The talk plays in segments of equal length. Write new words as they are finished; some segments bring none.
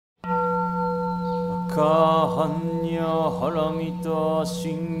Kahanya Haramita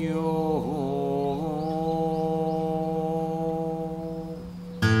Shingyo.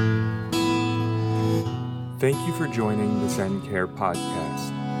 Thank you for joining the Zen Care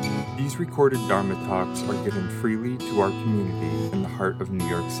podcast. These recorded Dharma talks are given freely to our community in the heart of New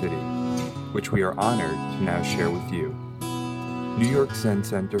York City, which we are honored to now share with you. New York Zen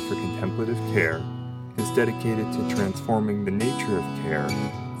Center for Contemplative Care is dedicated to transforming the nature of care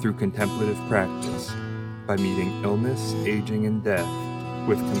through contemplative practice by meeting illness, aging, and death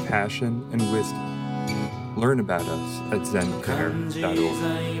with compassion and wisdom. Learn about us at zencare.org.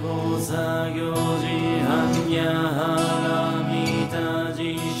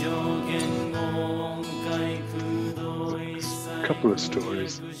 A couple of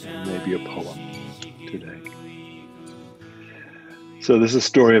stories and maybe a poem today. So this is a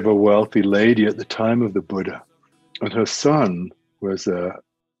story of a wealthy lady at the time of the Buddha, and her son was a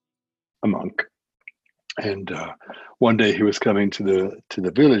monk. And one day he was coming to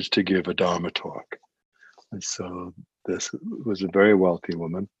the village to give a Dharma talk. And so this was a very wealthy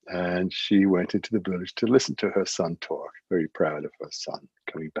woman, and she went into the village to listen to her son talk, very proud of her son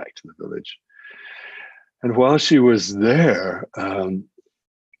coming back to the village. And while she was there, a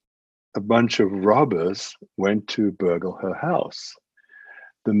bunch of robbers went to burgle her house.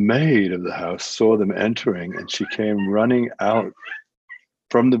 The maid of the house saw them entering, and she came running out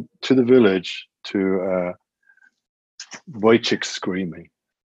to the village to Wojciech screaming.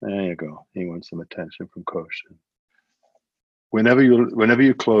 There you go. He wants some attention from Koshin. Whenever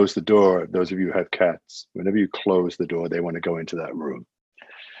you close the door, those of you who have cats, whenever you close the door, they want to go into that room.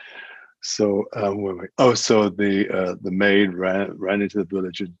 So the maid ran into the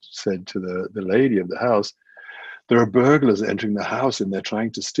village and said to the lady of the house, "There are burglars entering the house and they're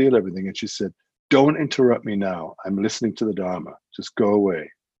trying to steal everything." And she said, "Don't interrupt me now. I'm listening to the Dharma. Just go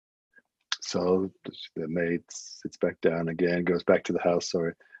away." So the maid sits back down again, goes back to the house,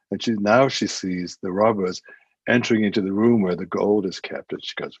 and she sees the robbers entering into the room where the gold is kept, and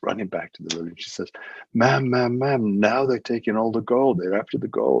she goes running back to the village. She says, ma'am, now they're taking all the gold. They're after the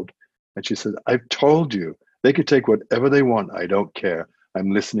gold." And she says, "I've told you, they can take whatever they want. I don't care. I'm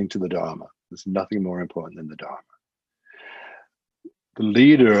listening to the Dharma. There's nothing more important than the Dharma." The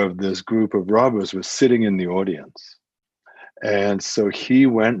leader of this group of robbers was sitting in the audience. And so he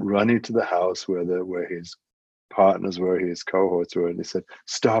went running to the house where his partners were, his cohorts were, and he said,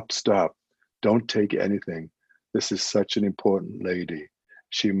 Stop, don't take anything. This is such an important lady.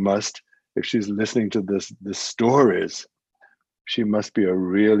 She must, if she's listening to this stories, she must have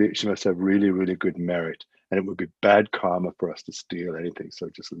really, really good merit. And it would be bad karma for us to steal anything. So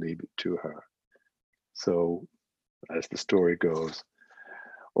just leave it to her." So as the story goes,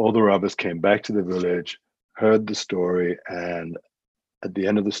 all the robbers came back to the village, heard the story, and at the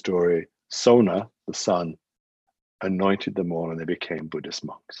end of the story, Sona, the son, anointed them all and they became Buddhist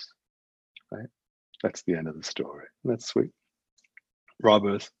monks. Right? That's the end of the story. That's sweet.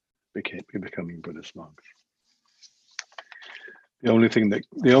 Robbers becoming Buddhist monks. The only thing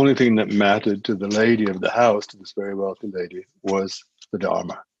that mattered to the lady of the house, to this very wealthy lady, was the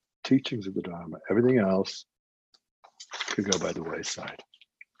Dharma, teachings of the Dharma. Everything else could go by the wayside.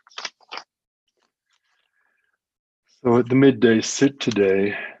 So at the midday sit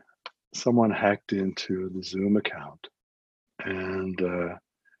today, someone hacked into the Zoom account and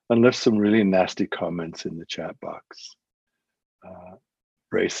left some really nasty comments in the chat box.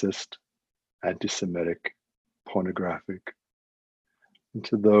 Racist, anti-Semitic, pornographic. And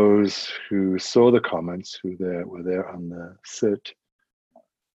to those who saw the comments, who were there on the sit,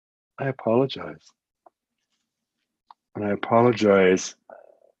 I apologize. And I apologize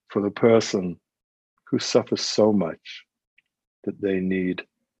for the person who suffers so much that they need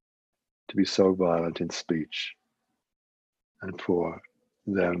to be so violent in speech, and for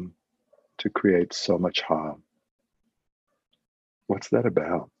them to create so much harm. What's that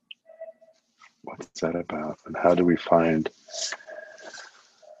about? What's that about? And how do we find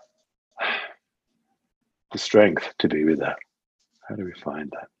the strength to be with that? How do we find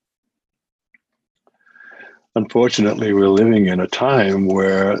that? Unfortunately, we're living in a time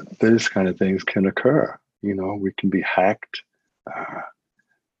where these kind of things can occur. You know, we can be hacked,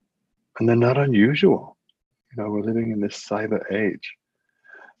 and they're not unusual. You know, we're living in this cyber age.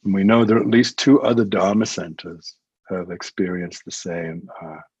 And we know there are at least 2 other Dharma centers have experienced the same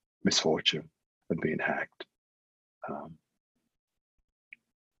misfortune of being hacked.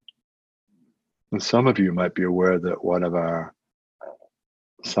 And some of you might be aware that one of our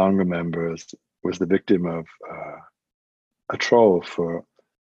Sangha members was the victim of a troll for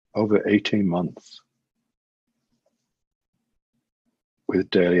over 18 months with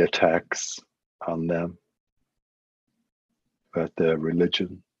daily attacks, on them about their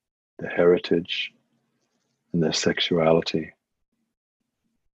religion, their heritage, and their sexuality.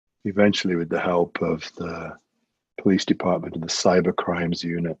 Eventually, with the help of the police department and the cyber crimes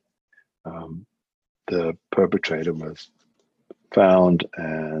unit, the perpetrator was found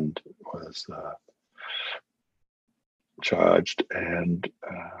and was charged and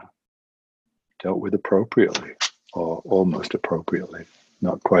dealt with appropriately, or almost appropriately,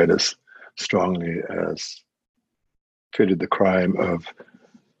 not quite as strongly as fitted the crime of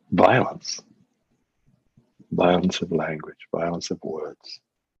violence of language, violence of words.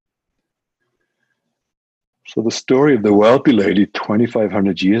 So the story of the wealthy lady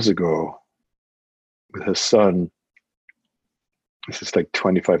 2,500 years ago with her son, this is like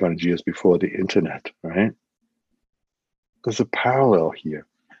 2,500 years before the internet, right? There's a parallel here.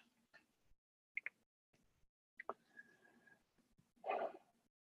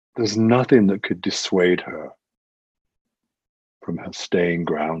 There's nothing that could dissuade her from her staying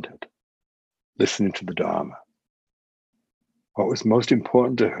grounded, listening to the Dharma. What was most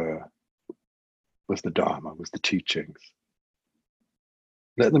important to her was the Dharma, was the teachings.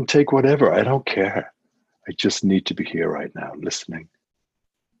 Let them take whatever, I don't care. I just need to be here right now, listening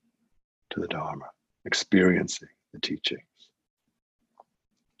to the Dharma, experiencing the teachings.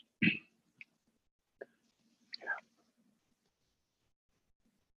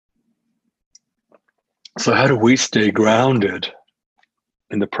 So how do we stay grounded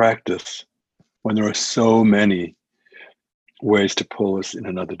in the practice when there are so many ways to pull us in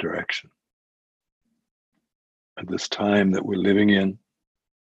another direction? At this time that we're living in, we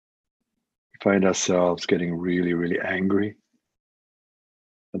find ourselves getting really, really angry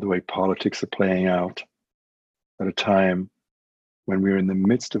at the way politics are playing out at a time when we're in the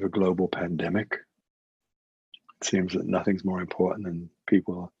midst of a global pandemic. It seems that nothing's more important than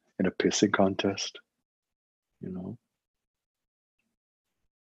people in a pissing contest, you know.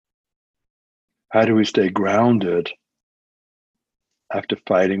 How do we stay grounded after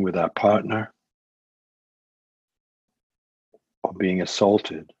fighting with our partner or being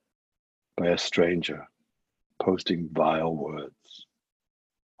assaulted by a stranger posting vile words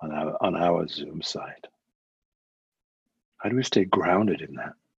on our Zoom site? How do we stay grounded in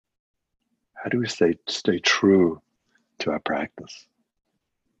that? How do we stay true to our practice?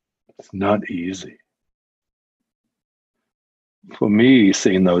 It's not easy. For me,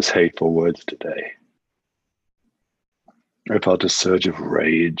 seeing those hateful words today, I felt a surge of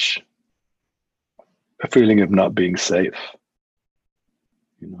rage, a feeling of not being safe,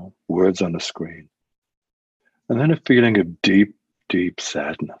 you know, words on the screen. And then a feeling of deep, deep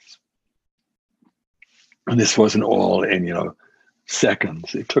sadness. And this wasn't all in,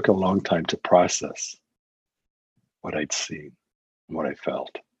 seconds. It took a long time to process what I'd seen, what I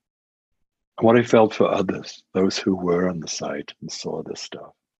felt. And what I felt for others, those who were on the site and saw this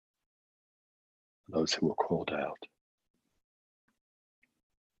stuff, those who were called out.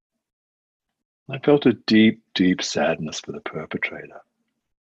 I felt a deep, deep sadness for the perpetrator,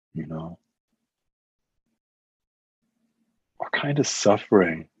 you know. What kind of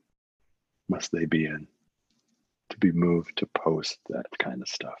suffering must they be in to be moved to post that kind of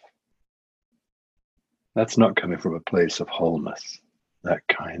stuff? That's not coming from a place of wholeness, that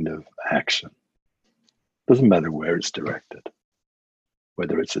kind of action. Doesn't matter where it's directed,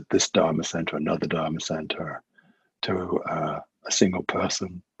 whether it's at this Dharma center, another Dharma center, to a single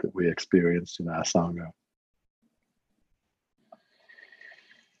person that we experienced in our Sangha.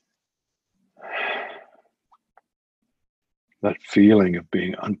 That feeling of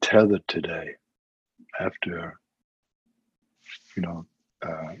being untethered today after,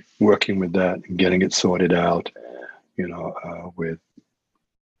 working with that and getting it sorted out, with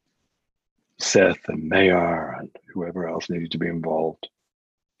Seth and Mayar and whoever else needed to be involved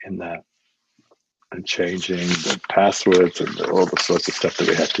in that, and changing the passwords and all the sorts of stuff that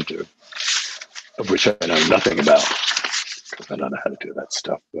we had to do, of which I know nothing about because I don't know how to do that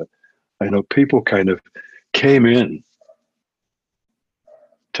stuff. But I know people kind of came in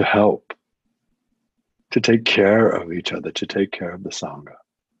to help, to take care of each other, to take care of the Sangha.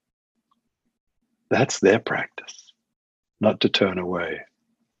 That's their practice, not to turn away,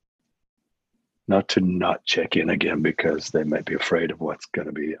 not to not check in again because they might be afraid of what's going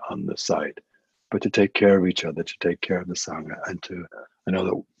to be on the site, but to take care of each other, to take care of the Sangha, and to, I know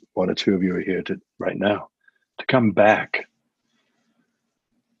that one or two of you are here right now, to come back,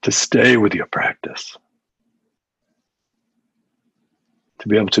 to stay with your practice, to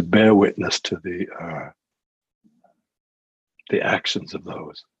be able to bear witness to the actions of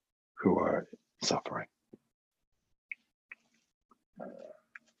those who are suffering.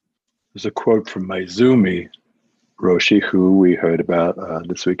 There's a quote from Maizumi Roshi, who we heard about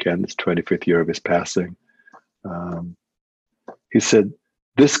this weekend, his 25th year of his passing. He said,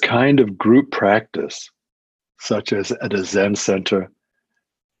 "This kind of group practice, such as at a Zen center,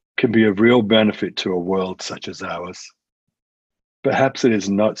 can be of real benefit to a world such as ours. Perhaps it is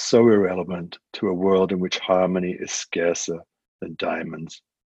not so irrelevant to a world in which harmony is scarcer than diamonds,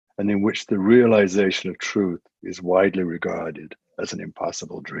 and in which the realization of truth is widely regarded as an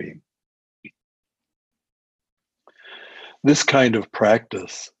impossible dream." This kind of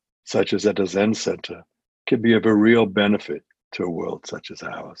practice, such as at a Zen center, can be of a real benefit to a world such as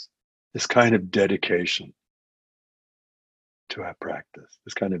ours. This kind of dedication to our practice,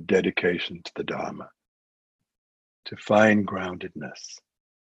 this kind of dedication to the Dharma, to find groundedness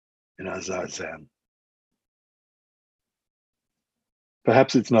in our Zazen.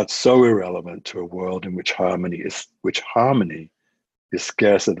 Perhaps it's not so irrelevant to a world in which harmony is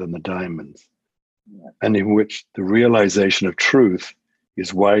scarcer than the diamonds, and in which the realization of truth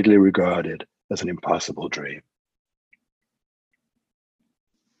is widely regarded as an impossible dream.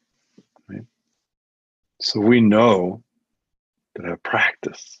 Right? So we know that our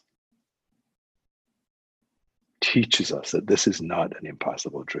practice teaches us that this is not an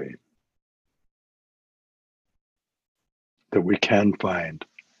impossible dream, that we can find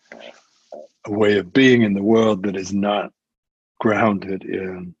a way of being in the world that is not grounded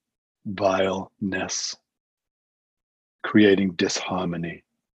in vileness, creating disharmony.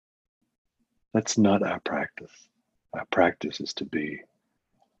 That's not our practice. Our practice is to be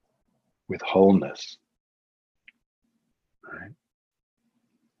with wholeness. Right?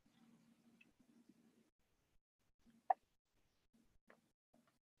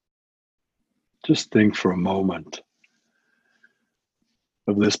 Just think for a moment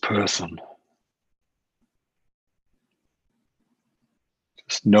of this person.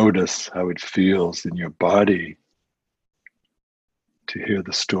 Just notice how it feels in your body to hear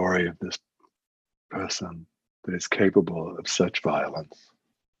the story of this person that is capable of such violence.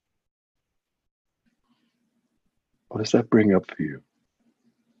 What does that bring up for you?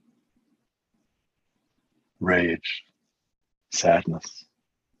 Rage, sadness.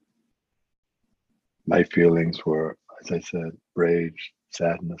 My feelings were, as I said, rage,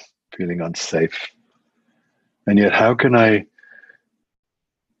 sadness, feeling unsafe. And yet, how can I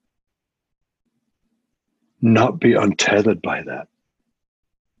not be untethered by that?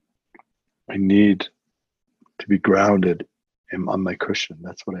 I need to be grounded on my cushion.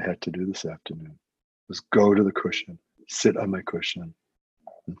 That's what I had to do this afternoon, was go to the cushion, sit on my cushion,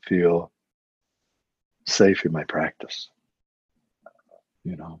 and feel safe in my practice.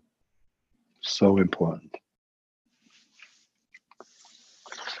 You know, so important.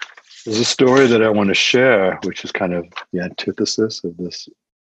 There's a story that I want to share, which is kind of the antithesis of this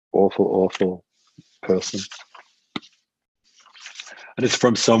awful, awful person. And it's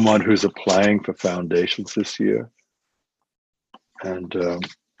from someone who's applying for foundations this year. And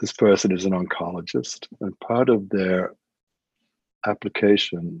this person is an oncologist. And part of their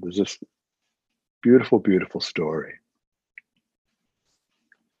application, there's this beautiful, beautiful story.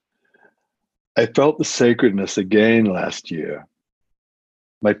 I felt the sacredness again last year.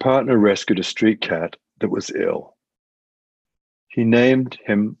 My partner rescued a street cat that was ill. He named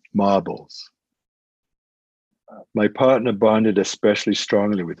him Marbles. My partner bonded especially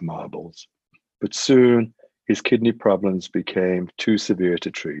strongly with Marbles, but soon his kidney problems became too severe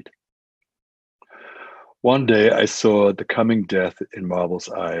to treat. One day I saw the coming death in Marbles'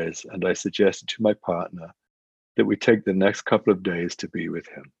 eyes, and I suggested to my partner that we take the next couple of days to be with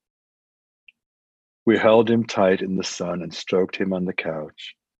him. We held him tight in the sun and stroked him on the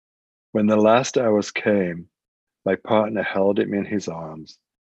couch. When the last hours came, my partner held him in his arms,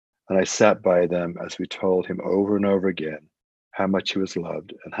 and I sat by them as we told him over and over again how much he was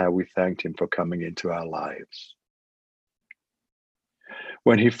loved and how we thanked him for coming into our lives.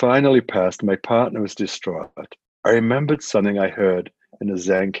 When he finally passed, my partner was distraught. I remembered something I heard in a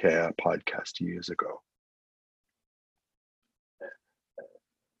Zen Care podcast years ago.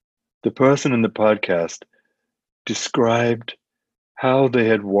 The person in the podcast described how they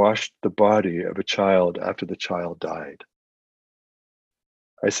had washed the body of a child after the child died.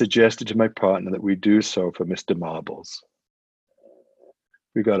 I suggested to my partner that we do so for Mr. Marbles.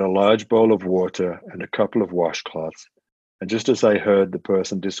 We got a large bowl of water and a couple of washcloths, and just as I heard the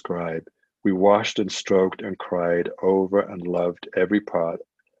person describe, we washed and stroked and cried over and loved every part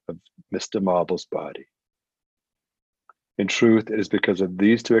of Mr. Marbles' body. In truth, it is because of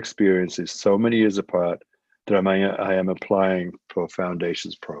these two experiences so many years apart that I am applying for a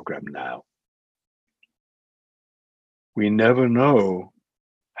Foundations program now. We never know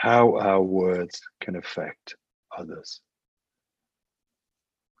how our words can affect others.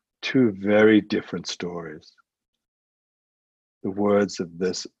 Two very different stories. The words of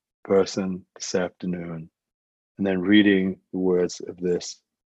this person this afternoon, and then reading the words of this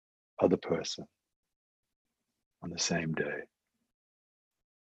other person on the same day.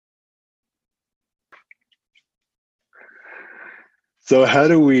 So how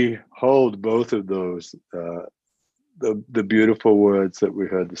do we hold both of those, the beautiful words that we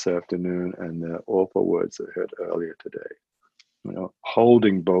heard this afternoon and the awful words that we heard earlier today? You know,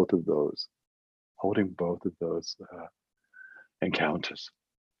 holding both of those encounters,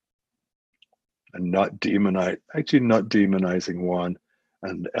 and not demonizing one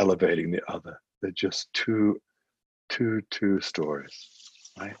and elevating the other. They're just two stories,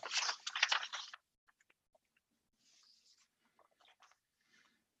 right?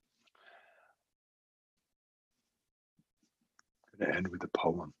 I'm going to end with a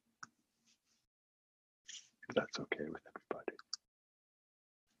poem, if that's okay with everybody.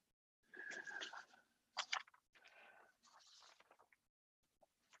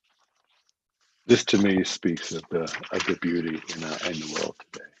 This to me speaks of the beauty in the world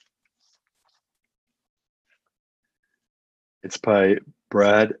today. It's by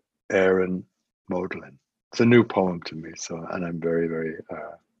Brad Aaron Modlin. It's a new poem to me, and I'm very, very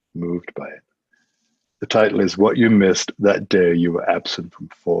moved by it. The title is "What You Missed That Day You Were Absent from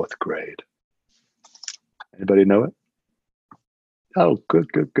 4th Grade." Anybody know it? Oh, good.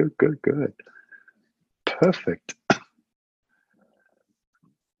 Perfect.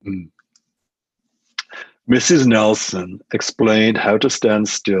 Mrs. Nelson explained how to stand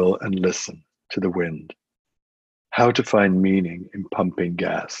still and listen to the wind, how to find meaning in pumping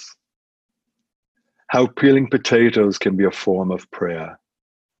gas, how peeling potatoes can be a form of prayer.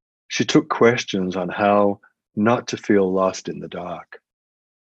 She took questions on how not to feel lost in the dark.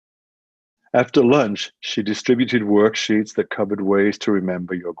 After lunch, she distributed worksheets that covered ways to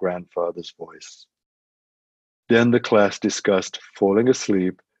remember your grandfather's voice. Then the class discussed falling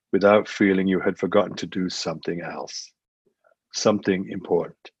asleep without feeling you had forgotten to do something else, something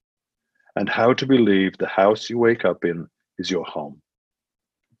important, and how to believe the house you wake up in is your home.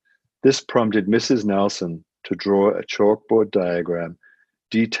 This prompted Mrs. Nelson to draw a chalkboard diagram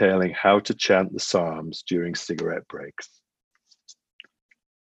detailing how to chant the Psalms during cigarette breaks,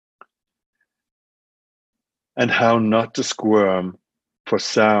 and how not to squirm for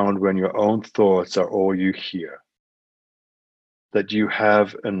sound when your own thoughts are all you hear, that you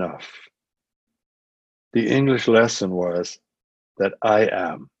have enough. The English lesson was that I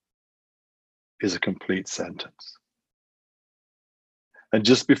am is a complete sentence. And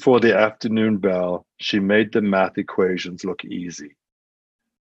just before the afternoon bell, she made the math equations look easy.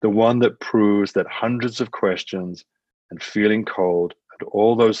 The one that proves that hundreds of questions and feeling cold and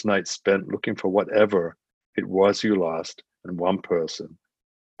all those nights spent looking for whatever it was you lost in one person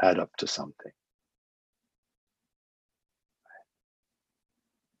add up to something.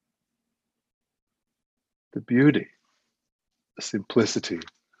 The beauty, the simplicity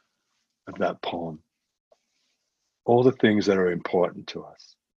of that poem, all the things that are important to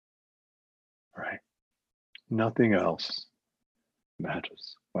us, right? Nothing else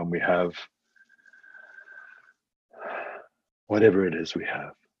matters when we have whatever it is we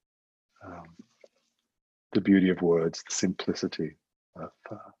have. The beauty of words, the simplicity of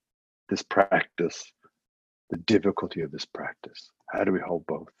this practice, the difficulty of this practice. How do we hold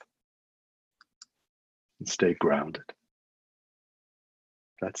both and stay grounded?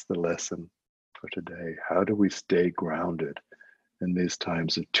 That's the lesson for today. How do we stay grounded in these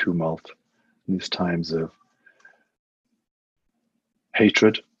times of tumult, in these times of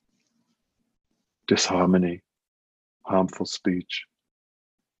hatred, disharmony, harmful speech,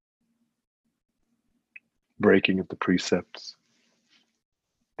 breaking of the precepts?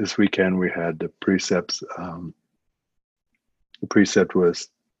 This weekend we had the precepts. The precept was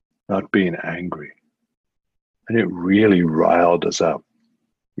not being angry, and it really riled us up.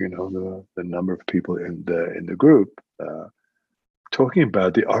 You know, the number of people in the group talking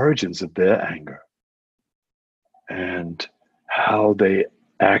about the origins of their anger and how they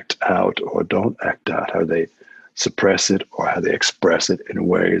act out or don't act out, how they suppress it or how they express it in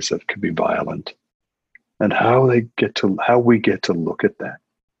ways that can be violent, and how we get to look at that,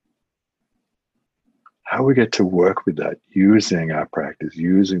 how we get to work with that using our practice,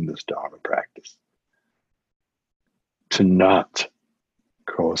 using this Dharma practice to not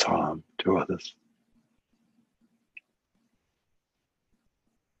cause harm to others.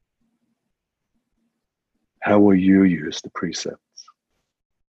 How will you use the precepts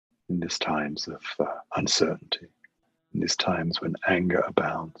in these times of uncertainty? in these times when anger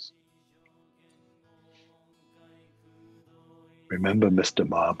abounds. Remember Mr.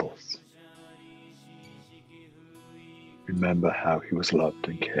 Marbles. Remember how he was loved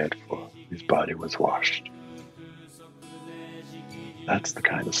and cared for. His body was washed. That's the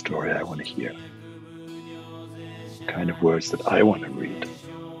kind of story I want to hear. The kind of words that I want to read.